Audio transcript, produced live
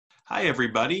Hi,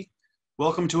 everybody.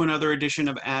 Welcome to another edition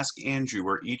of Ask Andrew,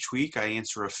 where each week I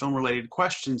answer a film-related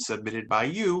question submitted by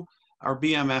you, our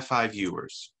BMFI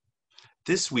viewers.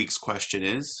 This week's question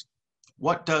is,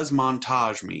 what does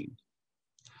montage mean?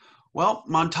 Well,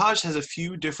 montage has a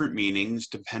few different meanings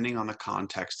depending on the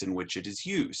context in which it is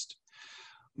used.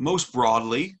 Most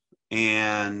broadly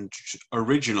and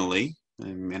originally,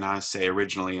 and I say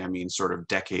originally, I mean sort of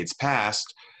decades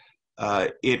past,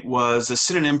 it was a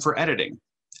synonym for editing.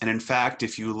 And in fact,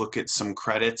 if you look at some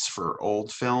credits for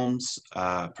old films,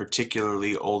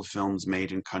 particularly old films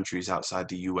made in countries outside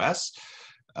the US,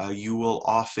 you will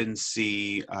often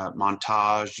see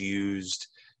montage used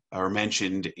or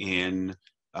mentioned in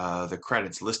the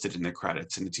credits, listed in the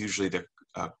credits, and it's usually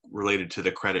related to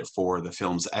the credit for the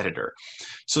film's editor.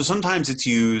 So sometimes it's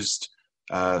used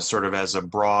sort of as a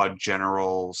broad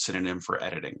general synonym for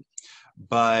editing.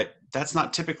 But that's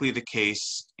not typically the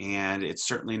case, and it's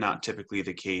certainly not typically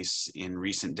the case in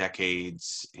recent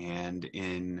decades and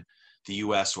in the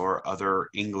US or other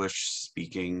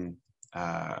English-speaking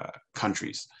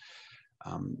countries.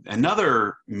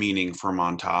 Another meaning for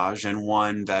montage, and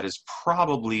one that is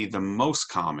probably the most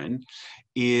common,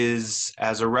 is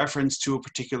as a reference to a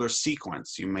particular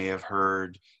sequence. You may have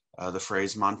heard the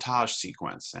phrase montage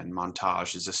sequence, and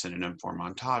montage is a synonym for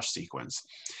montage sequence.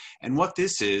 And what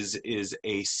this is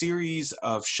a series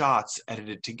of shots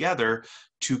edited together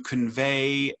to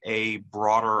convey a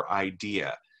broader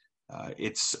idea.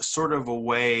 It's sort of a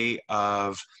way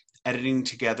of editing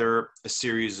together a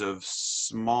series of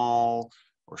small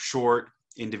or short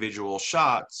individual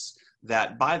shots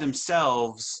that by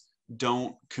themselves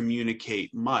don't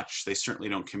communicate much. They certainly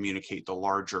don't communicate the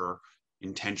larger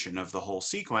intention of the whole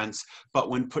sequence,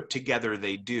 but when put together,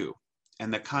 they do.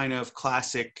 And the kind of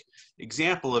classic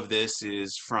example of this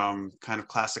is from kind of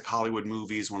classic Hollywood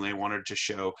movies when they wanted to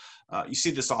show, you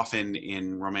see this often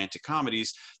in romantic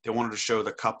comedies, they wanted to show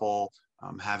the couple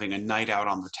having a night out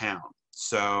on the town.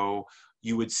 So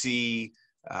you would see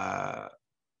a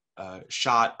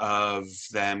shot of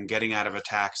them getting out of a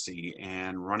taxi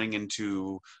and running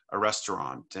into a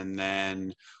restaurant, and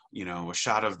then a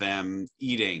shot of them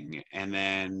eating, and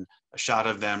then a shot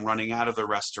of them running out of the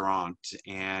restaurant,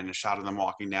 and a shot of them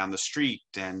walking down the street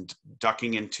and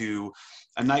ducking into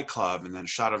a nightclub, and then a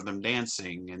shot of them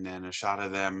dancing, and then a shot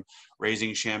of them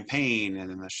raising champagne, and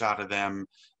then a shot of them,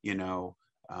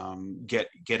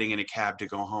 getting in a cab to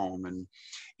go home. And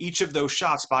each of those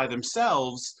shots by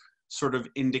themselves sort of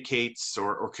indicates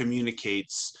or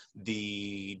communicates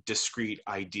the discrete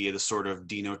idea, the sort of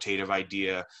denotative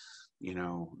idea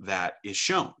that is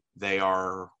shown. They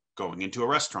are going into a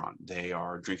restaurant, they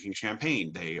are drinking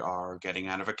champagne, they are getting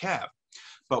out of a cab.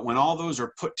 But when all those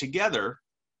are put together,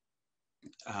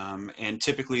 and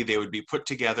typically they would be put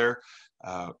together,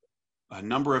 a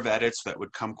number of edits that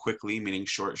would come quickly, meaning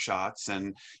short shots,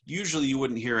 and usually you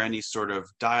wouldn't hear any sort of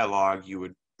dialogue. You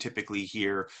would typically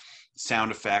hear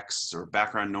sound effects or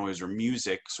background noise or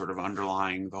music sort of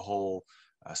underlying the whole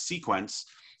sequence.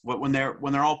 When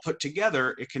they're all put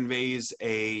together, it conveys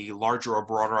a larger or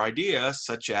broader idea,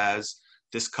 such as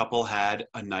this couple had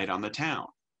a night on the town.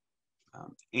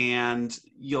 And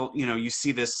you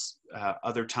see this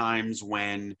other times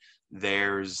when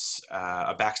there's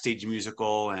a backstage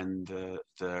musical and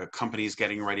the company's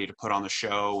getting ready to put on the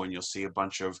show, and you'll see a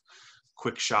bunch of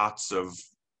quick shots of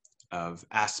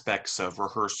aspects of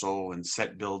rehearsal and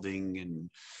set building and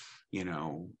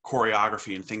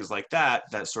choreography and things like that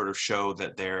sort of show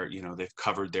that they've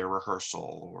covered their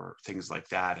rehearsal or things like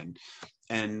that.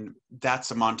 And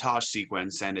that's a montage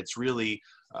sequence, and it's really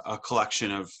a collection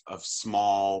of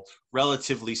small,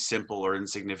 relatively simple or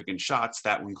insignificant shots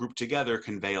that when grouped together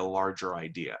convey a larger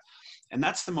idea. And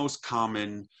that's the most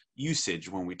common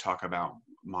usage when we talk about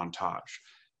montage.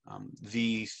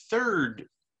 The third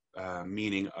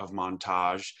meaning of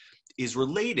montage is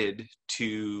related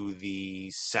to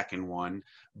the second one,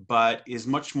 but is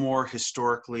much more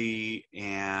historically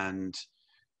and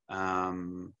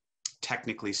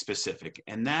technically specific.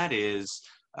 And that is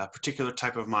a particular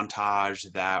type of montage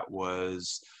that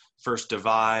was first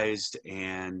devised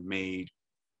and made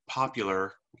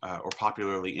popular or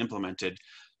popularly implemented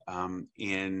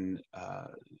in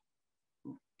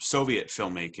Soviet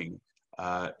filmmaking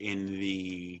in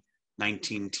the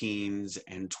 19-teens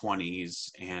and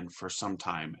 20s and for some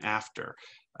time after.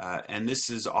 And this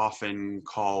is often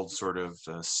called sort of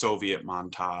Soviet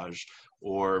montage,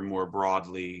 or more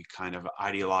broadly kind of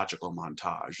ideological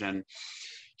montage. And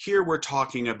here we're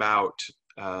talking about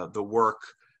the work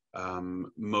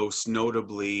most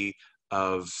notably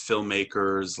of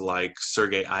filmmakers like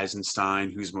Sergei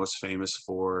Eisenstein, who's most famous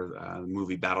for the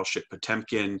movie Battleship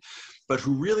Potemkin, but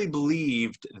who really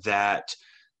believed that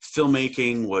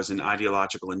filmmaking was an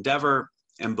ideological endeavor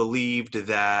and believed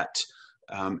that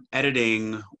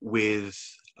editing with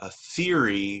a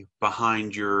theory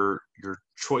behind your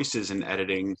choices in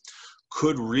editing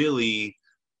could really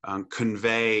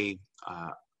convey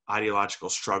ideological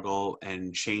struggle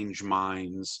and change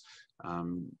minds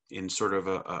in sort of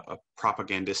a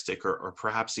propagandistic or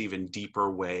perhaps even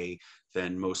deeper way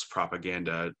than most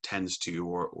propaganda tends to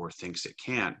or thinks it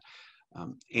can.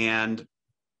 And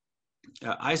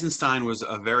Eisenstein was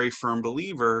a very firm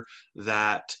believer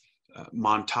that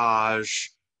montage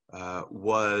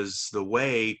was the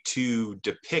way to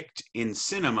depict in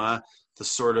cinema the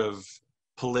sort of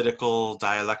political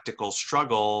dialectical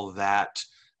struggle that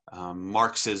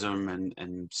Marxism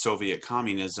and Soviet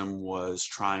communism was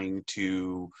trying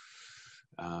to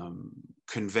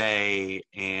convey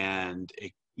and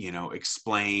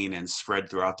explain and spread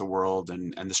throughout the world,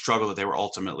 and the struggle that they were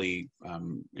ultimately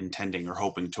intending or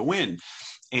hoping to win.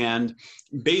 And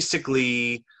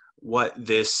basically what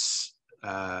this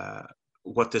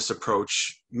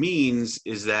approach means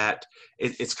is that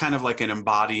it's kind of like an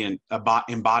embodiment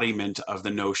of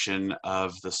the notion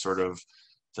of the sort of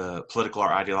the political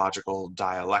or ideological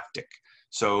dialectic.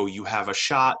 So you have a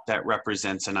shot that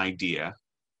represents an idea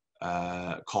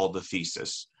called the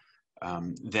thesis.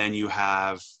 Then you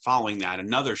have, following that,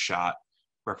 another shot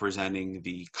representing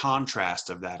the contrast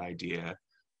of that idea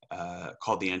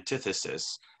called the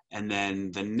antithesis. And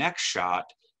then the next shot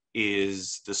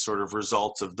is the sort of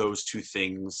results of those two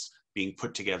things being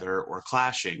put together or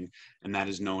clashing, and that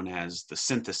is known as the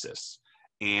synthesis.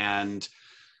 And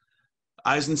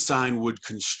Eisenstein would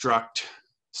construct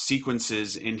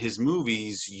sequences in his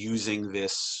movies using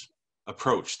this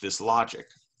approach, this logic.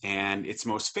 And its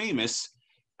most famous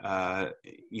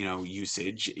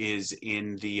usage is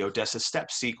in the Odessa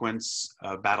Steppe sequence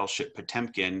of Battleship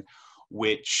Potemkin,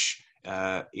 which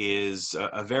is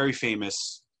a very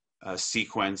famous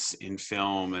sequence in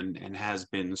film and has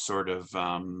been sort of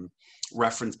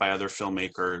referenced by other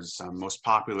filmmakers, most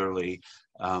popularly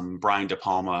Brian De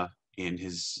Palma in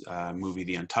his movie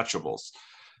The Untouchables.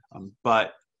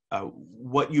 But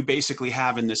what you basically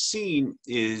have in this scene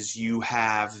is you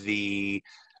have the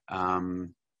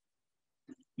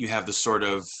sort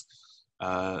of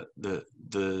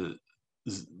the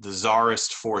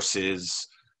czarist forces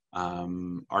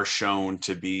are shown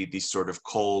to be these sort of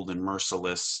cold and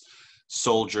merciless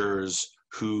soldiers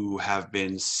who have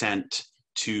been sent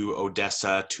to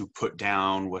Odessa to put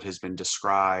down what has been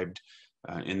described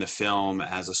in the film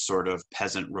as a sort of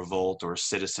peasant revolt or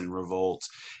citizen revolt.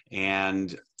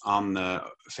 And on the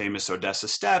famous Odessa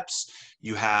steppes,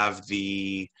 you have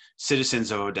the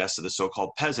citizens of Odessa, the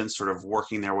so-called peasants, sort of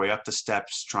working their way up the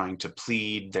steps, trying to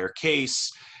plead their case.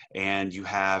 And you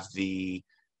have the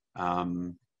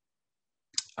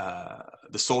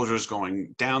soldiers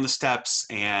going down the steps.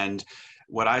 And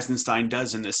what Eisenstein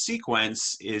does in this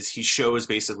sequence is he shows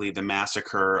basically the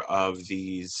massacre of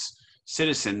these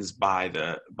citizens by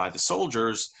the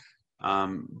soldiers,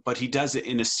 but he does it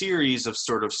in a series of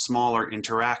sort of smaller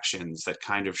interactions that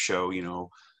kind of show,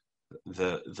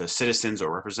 the citizens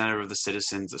or representative of the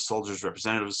citizens, the soldiers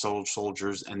representative of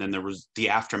soldiers, and then there was the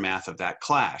aftermath of that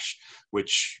clash,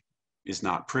 which is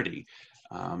not pretty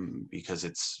because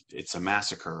it's a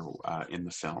massacre in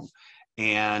the film.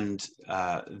 And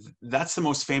that's the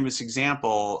most famous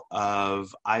example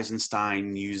of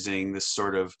Eisenstein using this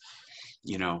sort of,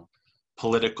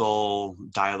 political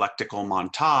dialectical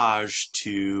montage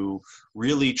to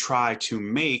really try to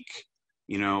make,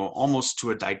 almost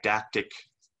to a didactic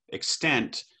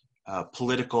extent,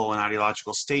 political and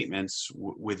ideological statements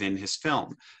within his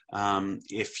film.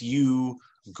 If you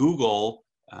Google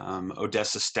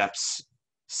Odessa Steppes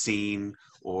scene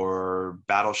or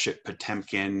Battleship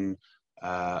Potemkin,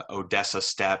 Odessa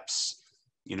Steppes,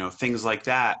 things like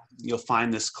that, you'll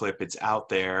find this clip. It's out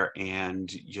there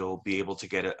and you'll be able to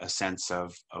get a sense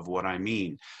of what I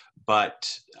mean. But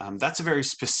that's a very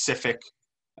specific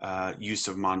use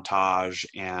of montage,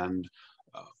 and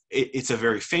it's a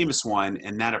very famous one.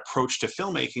 And that approach to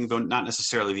filmmaking, though not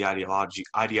necessarily the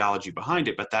ideology behind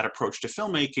it, but that approach to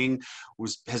filmmaking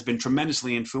has been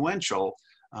tremendously influential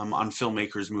on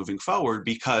filmmakers moving forward,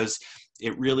 because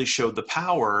it really showed the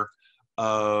power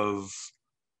of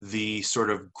the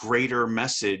sort of greater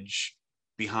message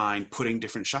behind putting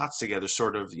different shots together,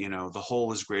 sort of, the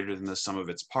whole is greater than the sum of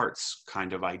its parts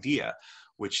kind of idea,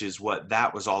 which is what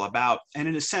that was all about. And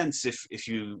in a sense, if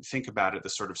you think about it, the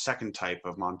sort of second type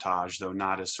of montage, though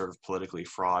not as sort of politically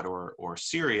fraught or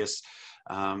serious,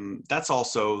 that's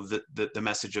also the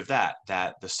message of that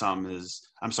the sum is,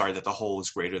 I'm sorry, that the whole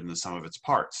is greater than the sum of its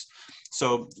parts.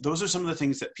 So those are some of the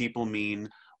things that people mean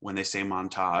when they say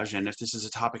montage. And if this is a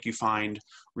topic you find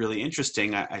really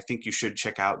interesting, I think you should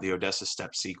check out the Odessa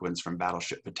step sequence from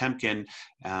Battleship Potemkin.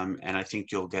 And I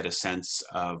think you'll get a sense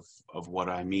of what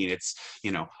I mean. It's,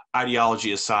 you know,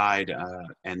 ideology aside,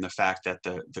 and the fact that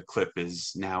the clip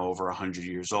is now over 100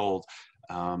 years old,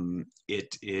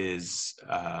 it's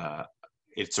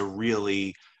a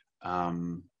really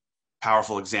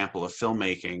powerful example of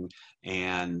filmmaking,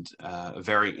 and a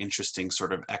very interesting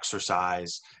sort of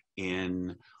exercise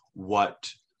in what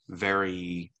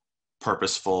very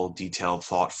purposeful, detailed,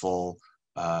 thoughtful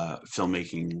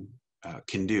filmmaking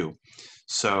can do.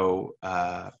 So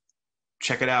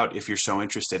check it out if you're so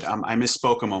interested. I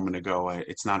misspoke a moment ago.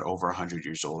 It's not over 100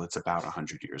 years old. It's about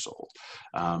 100 years old.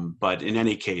 But in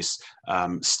any case,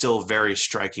 still very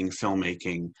striking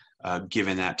filmmaking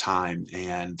given that time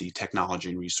and the technology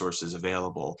and resources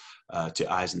available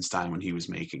to Eisenstein when he was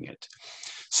making it.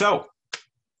 So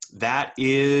that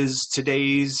is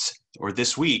today's, or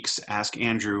this week's, Ask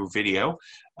Andrew video.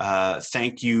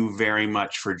 Thank you very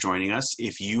much for joining us.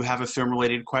 If you have a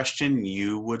film-related question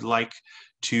you would like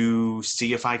to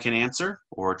see if I can answer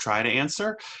or try to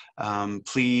answer,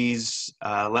 please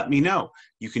let me know.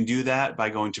 You can do that by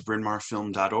going to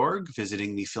brynmarfilm.org,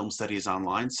 visiting the Film Studies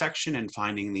Online section, and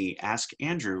finding the Ask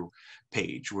Andrew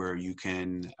page where you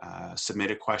can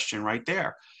submit a question right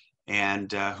there.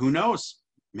 And who knows,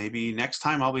 maybe next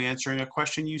time I'll be answering a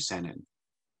question you sent in.